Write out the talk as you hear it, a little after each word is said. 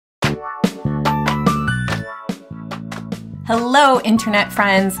Hello, internet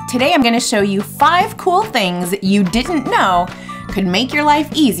friends. Today I'm going to show you 5 cool things you didn't know could make your life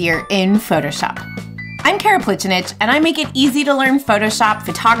easier in Photoshop. I'm Kara Plichenich, and I make it easy to learn Photoshop,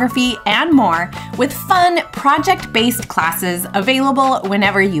 photography, and more with fun, project-based classes available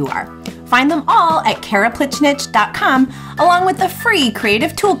whenever you are. Find them all at karaplichenich.com, along with the free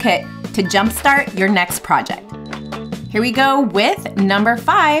Creative Toolkit to jumpstart your next project. Here we go with number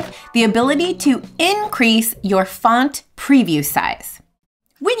 5, the ability to increase your font preview size.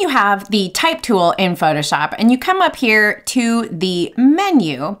 When you have the type tool in Photoshop and you come up here to the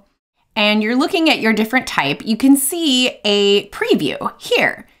menu and you're looking at your different type, you can see a preview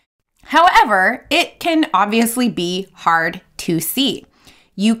here. However, it can obviously be hard to see.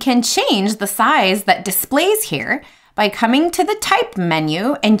 You can change the size that displays here by coming to the type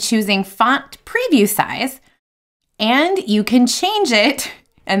menu and choosing font preview size. And you can change it,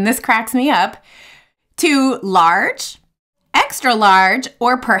 and this cracks me up, to large, extra large,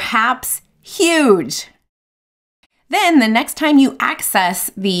 or perhaps huge. Then the next time you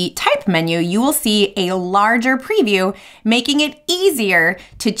access the type menu, you will see a larger preview, making it easier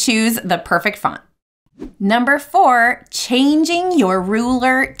to choose the perfect font. Number 4, changing your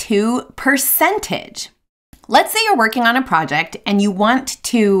ruler to percentage. Let's say you're working on a project and you want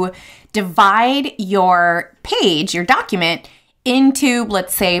to divide your page, your document, into,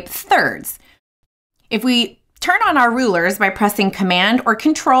 let's say, thirds. If we turn on our rulers by pressing Command or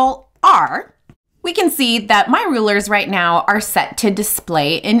Control R, we can see that my rulers right now are set to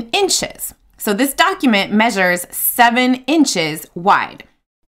display in inches. So this document measures 7 inches wide.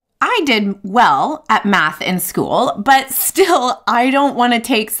 I did well at math in school, but still I don't want to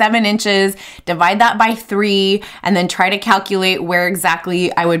take 7 inches, divide that by 3, and then try to calculate where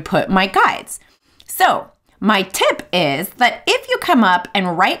exactly I would put my guides. So my tip is that if you come up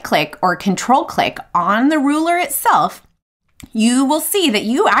and right-click or control-click on the ruler itself, you will see that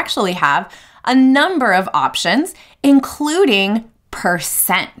you actually have a number of options, including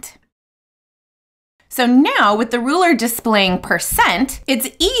percent. So now with the ruler displaying percent, it's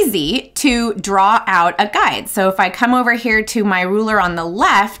easy to draw out a guide. So if I come over here to my ruler on the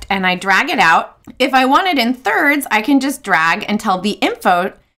left and I drag it out, if I want it in thirds, I can just drag until the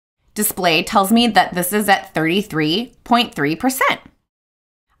info display tells me that this is at 33.3%.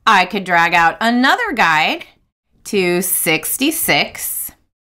 I could drag out another guide to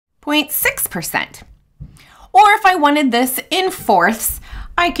 66.6%. Or if I wanted this in fourths,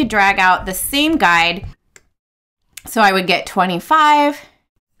 I could drag out the same guide. So I would get 25,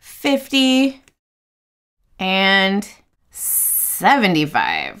 50, and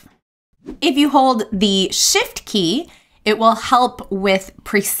 75. If you hold the Shift key, it will help with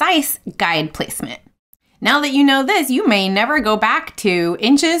precise guide placement. Now that you know this, you may never go back to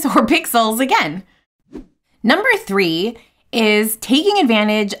inches or pixels again. Number 3 is taking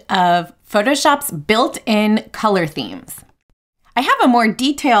advantage of Photoshop's built-in color themes. I have a more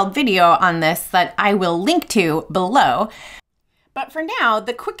detailed video on this that I will link to below, but for now,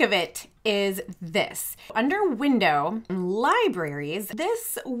 the quick of it is this. Under Window, Libraries,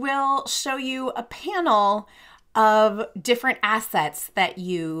 this will show you a panel of different assets that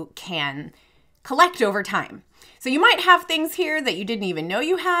you can collect over time. So you might have things here that you didn't even know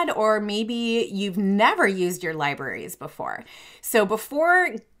you had, or maybe you've never used your libraries before. So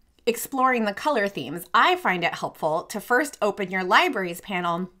before exploring the color themes, I find it helpful to first open your Libraries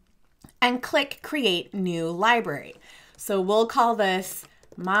panel and click Create New Library. So we'll call this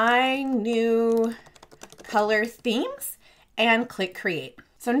My New Color Themes and click Create.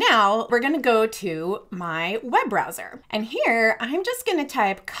 So now we're going to go to my web browser. And here I'm just going to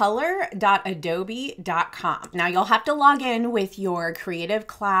type color.adobe.com. Now you'll have to log in with your Creative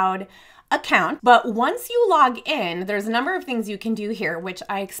Cloud account, but once you log in, there's a number of things you can do here, which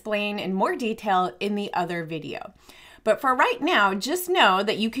I explain in more detail in the other video. But for right now, just know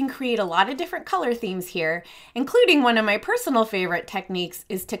that you can create a lot of different color themes here, including one of my personal favorite techniques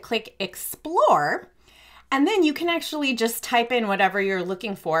is to click Explore, and then you can actually just type in whatever you're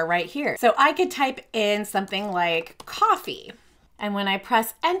looking for right here. So I could type in something like coffee, and when I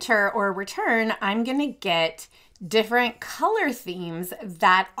press Enter or Return, I'm gonna get different color themes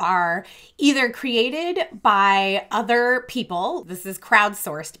that are either created by other people, this is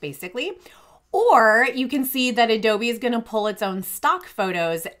crowdsourced basically, or you can see that Adobe is going to pull its own stock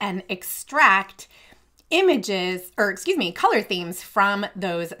photos and extract images, or excuse me, color themes from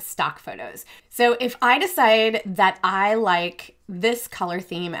those stock photos. So if I decide that I like this color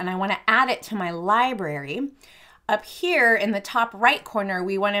theme and I want to add it to my library, up here in the top right corner,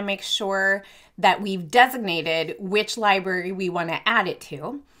 we want to make sure that we've designated which library we want to add it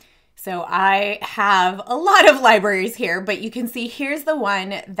to. So I have a lot of libraries here, but you can see here's the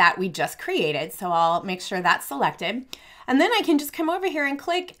one that we just created. So I'll make sure that's selected. And then I can just come over here and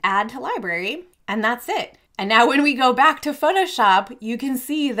click Add to Library, and that's it. And now when we go back to Photoshop, you can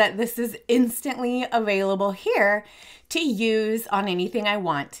see that this is instantly available here to use on anything I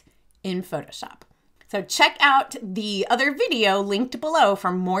want in Photoshop. So check out the other video linked below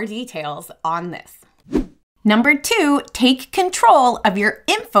for more details on this. Number 2, take control of your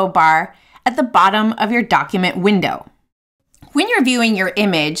info bar at the bottom of your document window. When you're viewing your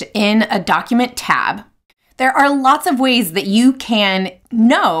image in a document tab, there are lots of ways that you can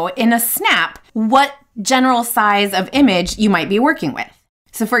know in a snap what general size of image you might be working with.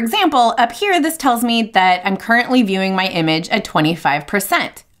 So for example, up here, this tells me that I'm currently viewing my image at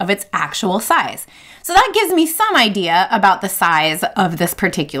 25% of its actual size. So that gives me some idea about the size of this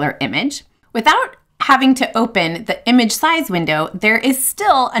particular image. Without having to open the image size window, there is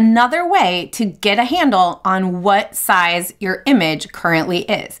still another way to get a handle on what size your image currently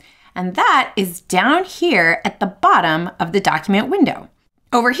is. And that is down here at the bottom of the document window.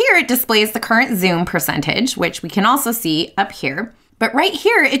 Over here, it displays the current zoom percentage, which we can also see up here. But right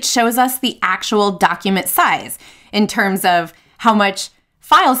here, it shows us the actual document size in terms of how much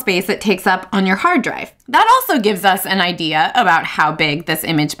file space it takes up on your hard drive. That also gives us an idea about how big this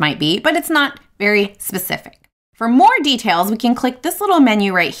image might be, but it's not very specific. For more details, we can click this little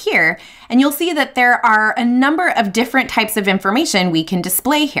menu right here, and you'll see that there are a number of different types of information we can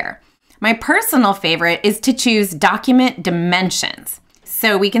display here. My personal favorite is to choose document dimensions.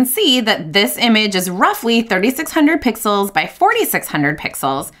 So we can see that this image is roughly 3,600 pixels by 4,600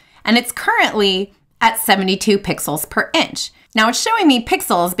 pixels, and it's currently at 72 pixels per inch. Now it's showing me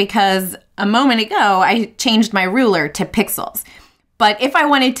pixels because a moment ago I changed my ruler to pixels. But if I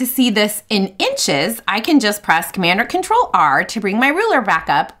wanted to see this in inches, I can just press Command or Control R to bring my ruler back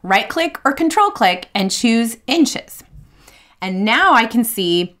up, right click or control click and choose inches. And now I can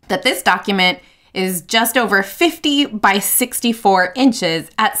see that this document is just over 50 by 64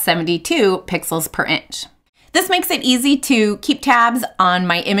 inches at 72 pixels per inch. This makes it easy to keep tabs on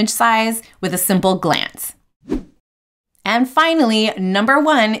my image size with a simple glance. And finally, number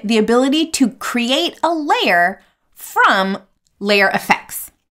 1, the ability to create a layer from layer effects.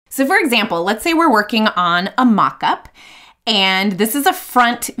 So for example, let's say we're working on a mock-up and this is a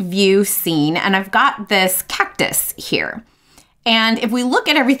front view scene and I've got this cactus here. And if we look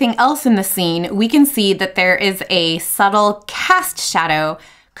at everything else in the scene, we can see that there is a subtle cast shadow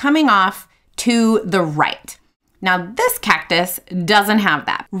coming off to the right. Now this cactus doesn't have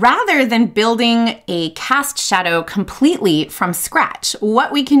that. Rather than building a cast shadow completely from scratch,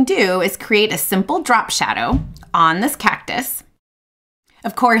 what we can do is create a simple drop shadow on this cactus.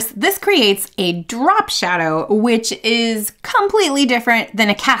 Of course, this creates a drop shadow, which is completely different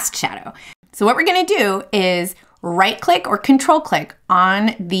than a cast shadow. So what we're gonna do is right click or control click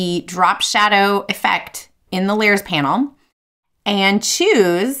on the drop shadow effect in the layers panel and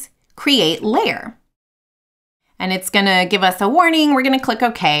choose create layer. And it's gonna give us a warning. We're gonna click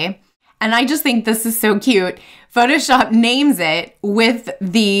OK. And I just think this is so cute. Photoshop names it with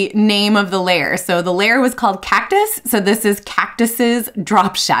the name of the layer. So the layer was called Cactus. So this is Cactus's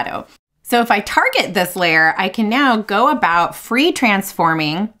drop shadow. So if I target this layer, I can now go about free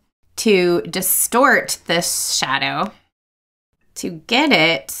transforming to distort this shadow to get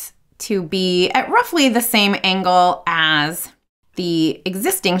it to be at roughly the same angle as the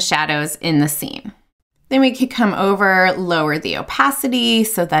existing shadows in the scene. Then we could come over, lower the opacity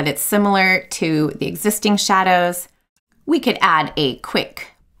so that it's similar to the existing shadows. We could add a quick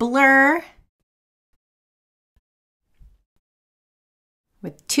blur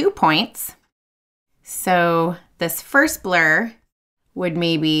with 2 points. So this first blur would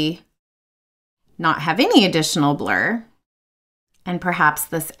maybe not have any additional blur, and perhaps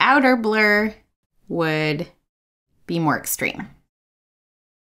this outer blur would be more extreme.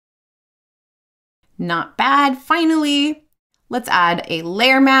 Not bad. Finally, let's add a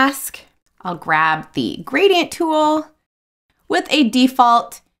layer mask. I'll grab the gradient tool with a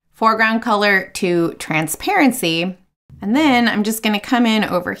default foreground color to transparency. And then I'm just gonna come in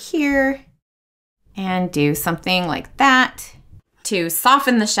over here and do something like that to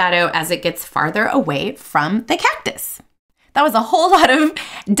soften the shadow as it gets farther away from the cactus. That was a whole lot of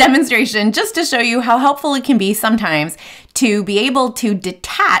demonstration just to show you how helpful it can be sometimes to be able to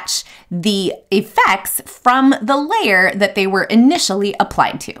detach the effects from the layer that they were initially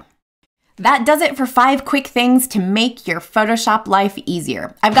applied to. That does it for 5 quick things to make your Photoshop life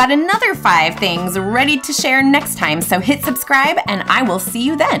easier. I've got another 5 things ready to share next time, so hit subscribe and I will see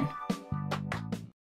you then.